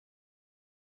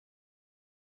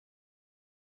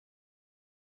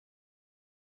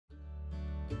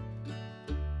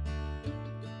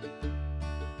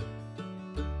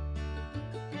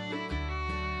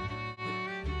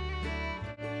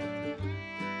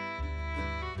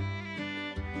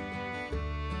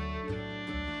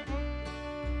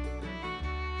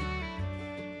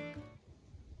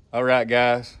All right,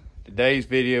 guys, today's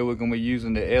video we're going to be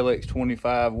using the LX25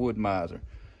 Woodmizer.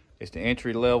 It's the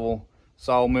entry-level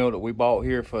sawmill that we bought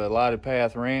here for Lighted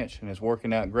Path Ranch, and it's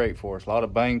working out great for us. A lot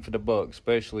of bang for the buck,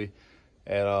 especially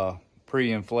at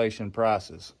pre-inflation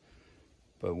prices.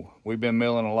 But we've been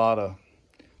milling a lot of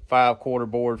 5/4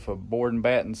 board for boarding,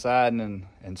 batting, siding,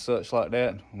 and such like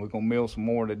that. We're going to mill some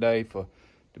more today to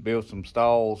build some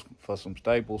stalls for some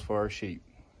staples for our sheep.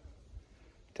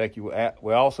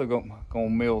 We're also gonna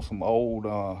mill some old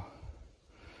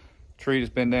tree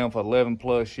that's been down for 11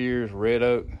 plus years, red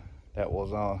oak. That was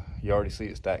you already see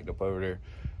it stacked up over there,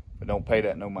 but don't pay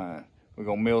that no mind. We're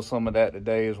gonna mill some of that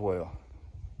today as well.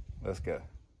 Let's go.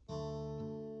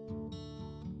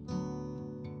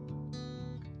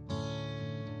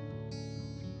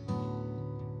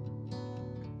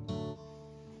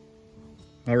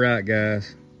 All right,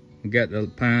 guys, we got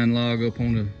the pine log up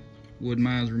on the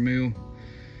Woodmizer mill.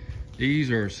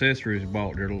 These are accessories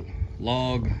bought. They're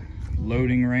log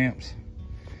loading ramps,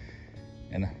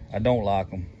 and I don't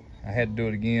like them. I had to do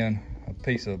it again. A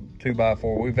piece of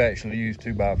 2x4. We've actually used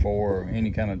 2x4 or any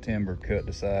kind of timber cut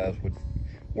to size would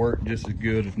work just as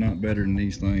good, if not better, than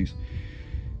these things.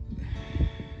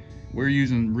 We're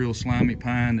using real slimy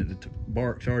pine that the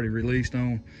bark's already released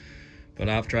on, but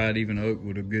I've tried even oak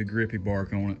with a good grippy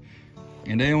bark on it,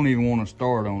 and they don't even want to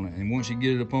start on it. And once you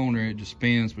get it up on there, it just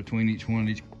spins between each one of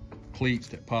these cleats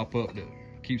that pop up that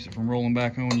keeps it from rolling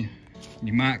back on you.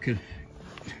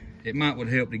 It might would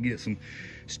help to get some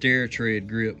stair tread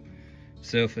grip,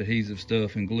 self-adhesive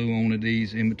stuff, and glue onto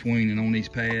these in between and on these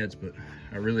pads, but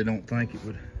I really don't think it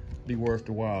would be worth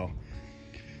the while.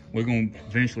 We're going to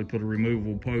eventually put a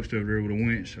removable post over there with a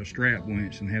winch, a strap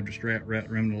winch, and have the strap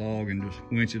wrapped around the log and just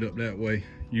winch it up that way.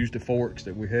 Use the forks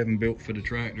that we haven't built for the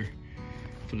tractor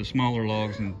for the smaller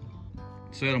logs and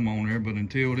set them on there, but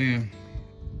until then,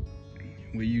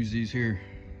 we use these here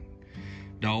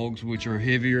dogs, which are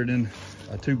heavier than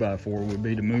a 2x4 would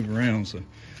be to move around, so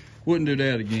wouldn't do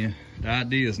that again. The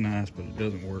idea is nice, but it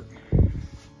doesn't work.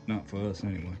 Not for us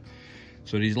anyway.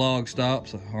 So these log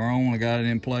stops are on. I got it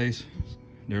in place.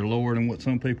 They're lower than what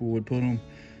some people would put them.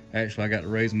 Actually, I got to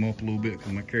raise them up a little bit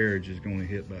because my carriage is going to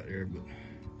hit back there. But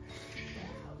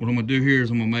what I'm going to do here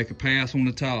is I'm going to make a pass on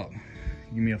the top.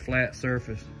 Give me a flat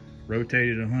surface,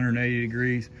 rotate it 180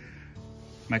 degrees.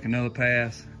 Make another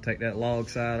pass, take that log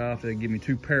side off, that'll give me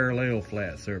two parallel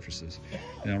flat surfaces.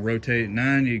 And I'll rotate it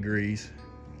 90 degrees,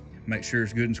 make sure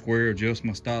it's good and square, adjust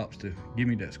my stops to give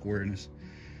me that squareness.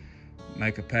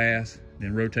 Make a pass,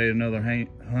 then rotate another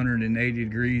 180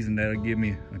 degrees, and that'll give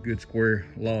me a good square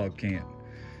log camp.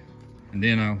 And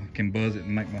then I can buzz it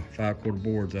and make my 5/4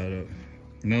 boards out of it.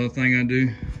 Another thing I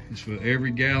do is for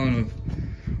every gallon of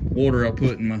water I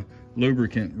put in my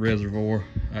lubricant reservoir,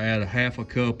 I add a half a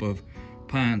cup of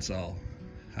pine sol.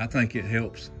 I think it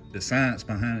helps. The science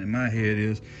behind it in my head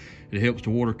is it helps the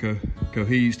water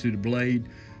coheres to the blade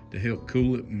to help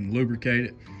cool it and lubricate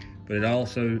it, but it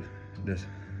also, the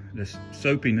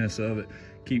soapiness of it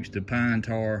keeps the pine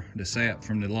tar, the sap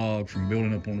from the log, from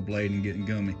building up on the blade and getting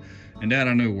gummy. And that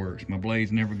I know works. My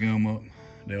blades never gum up.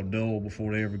 They'll dull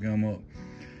before they ever gum up.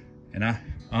 And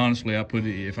honestly, I put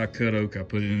it, if I cut oak, I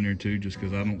put it in there too, just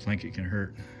because I don't think it can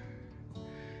hurt.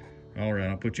 All right,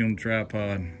 I'll put you on the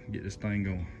tripod and get this thing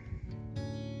going.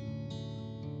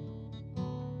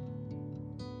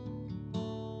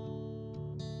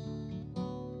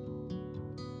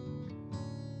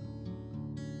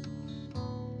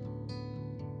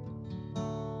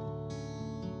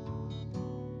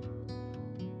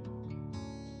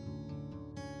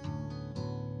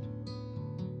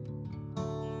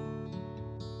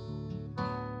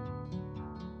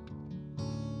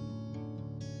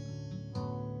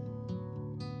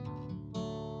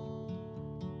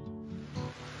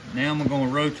 Now I'm going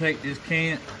to rotate this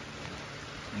cant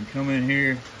and come in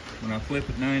here when I flip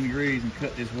it 90 degrees and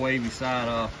cut this wavy side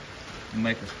off and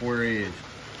make a square edge.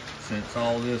 Since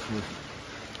all this was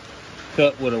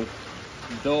cut with a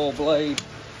dull blade,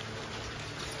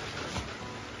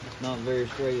 it's not very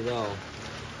straight at all.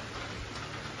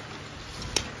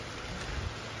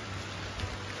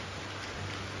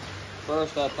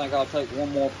 First, I think I'll take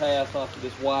one more pass off of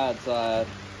this wide side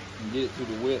and get it to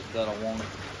the width that I want it.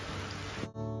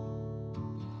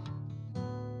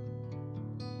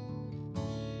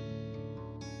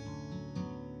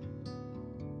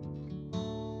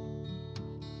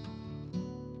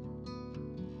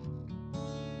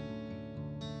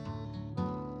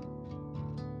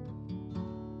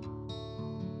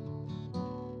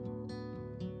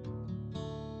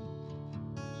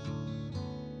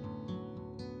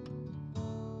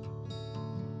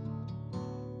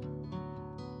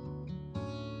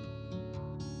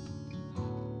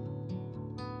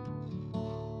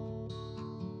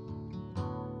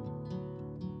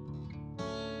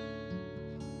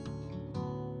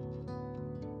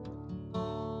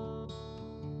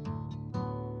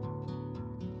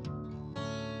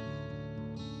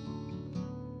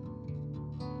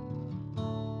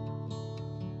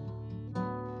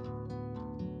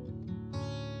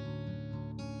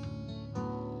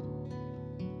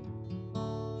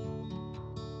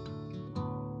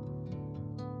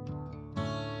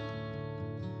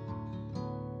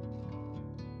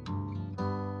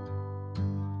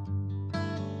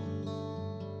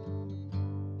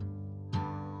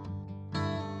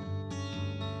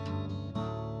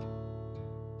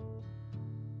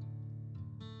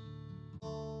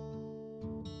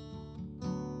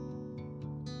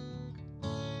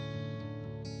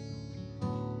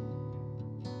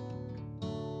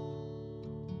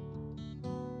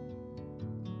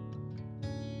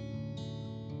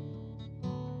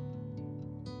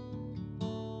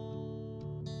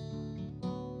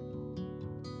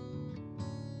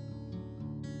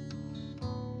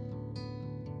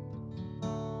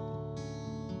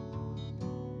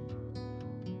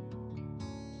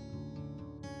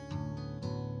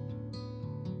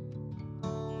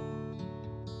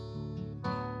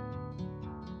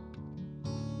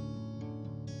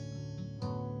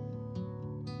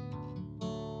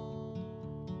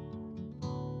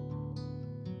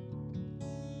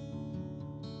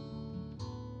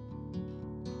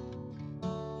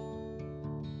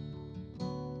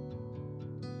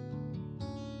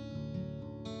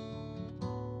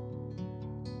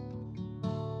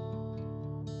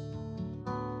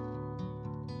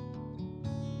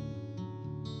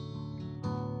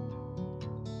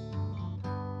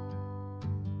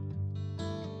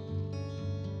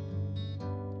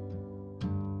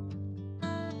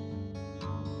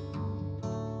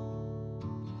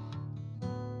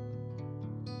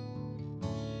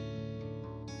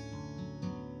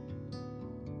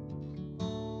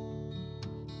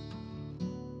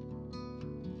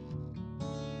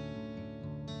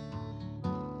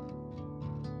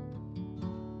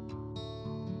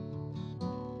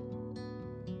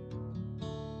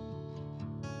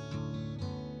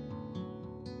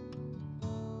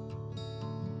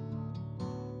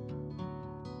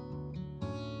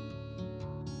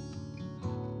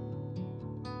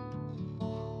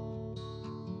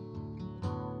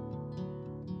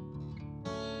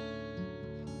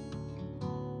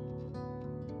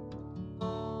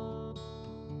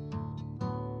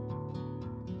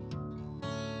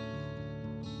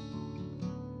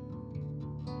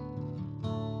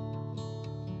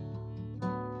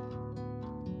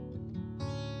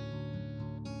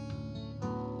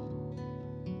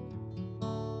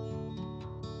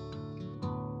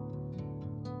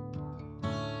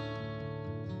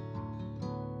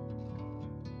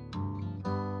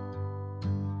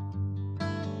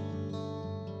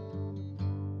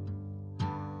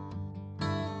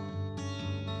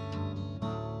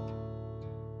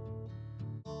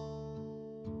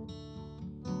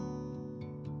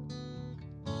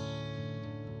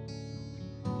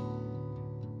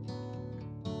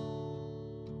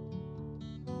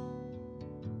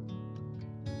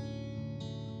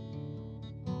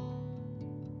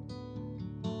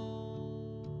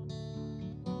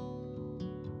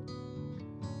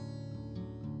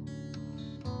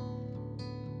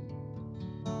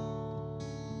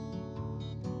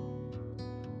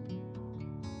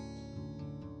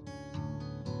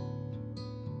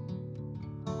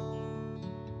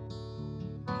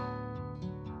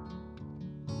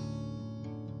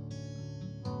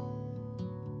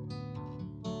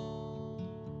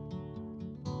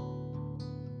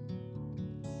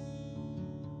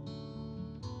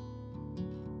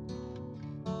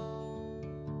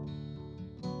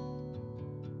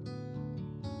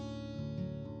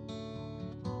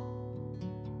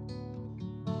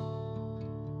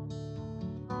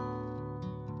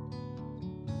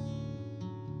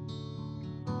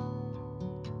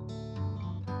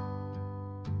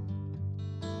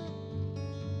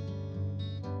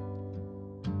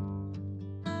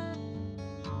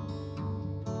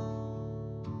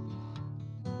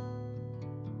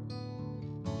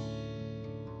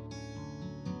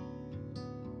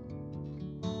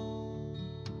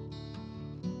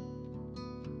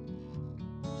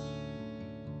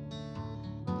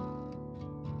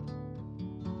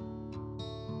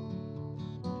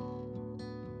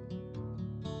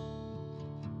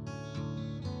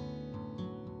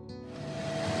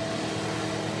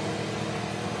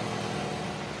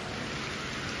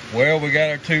 Well, we got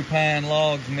our 2 pine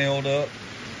logs milled up.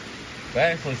 It's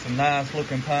actually some nice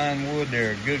looking pine wood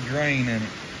there, good grain in it.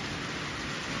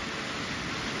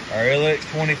 Our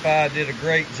LX25 did a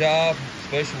great job,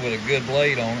 especially with a good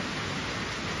blade on it.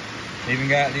 Even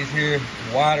got these here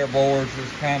wider boards,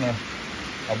 just kind of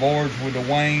boards with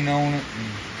a wane on it,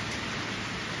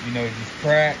 and you know, just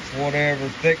cracks, whatever,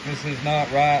 thickness is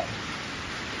not right.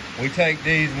 We take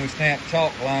these and we stamp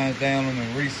chalk lines down them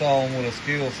and resaw them with a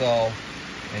skill saw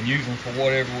and use them for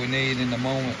whatever we need in the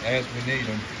moment as we need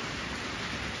them.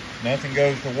 Nothing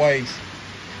goes to waste.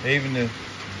 Even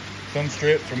some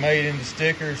strips are made into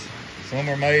stickers, some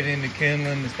are made into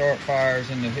kindling to start fires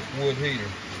in the wood heater.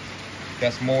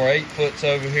 Got some more 8-foots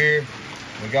over here.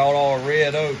 We got all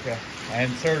red oak. I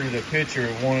inserted a picture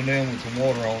of one of them with some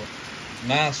water on it.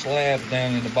 Nice slabs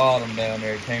down in the bottom down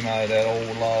there. It came out of that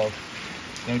old log.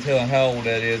 No telling how old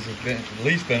that is. It's been at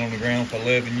least been on the ground for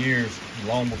 11 years,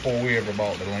 long before we ever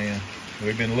bought the land.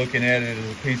 We've been looking at it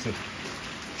as a piece of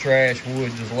trash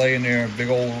wood just laying there, a big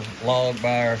old log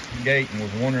by our gate, and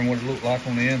was wondering what it looked like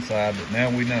on the inside, but now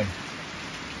we know.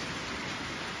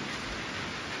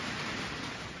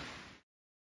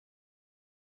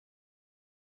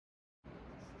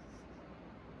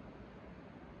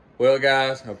 Well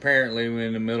guys, apparently we're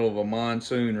in the middle of a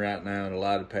monsoon right now at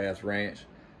Lighted Path Ranch.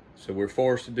 So we're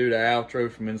forced to do the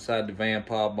outro from inside the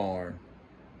Vampire barn.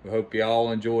 We hope you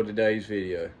all enjoyed today's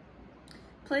video.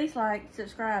 Please like,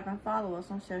 subscribe, and follow us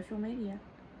on social media.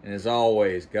 And as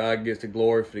always, God gets the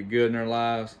glory for the good in our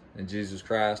lives, and Jesus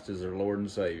Christ is our Lord and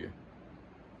Savior.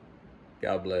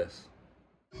 God bless.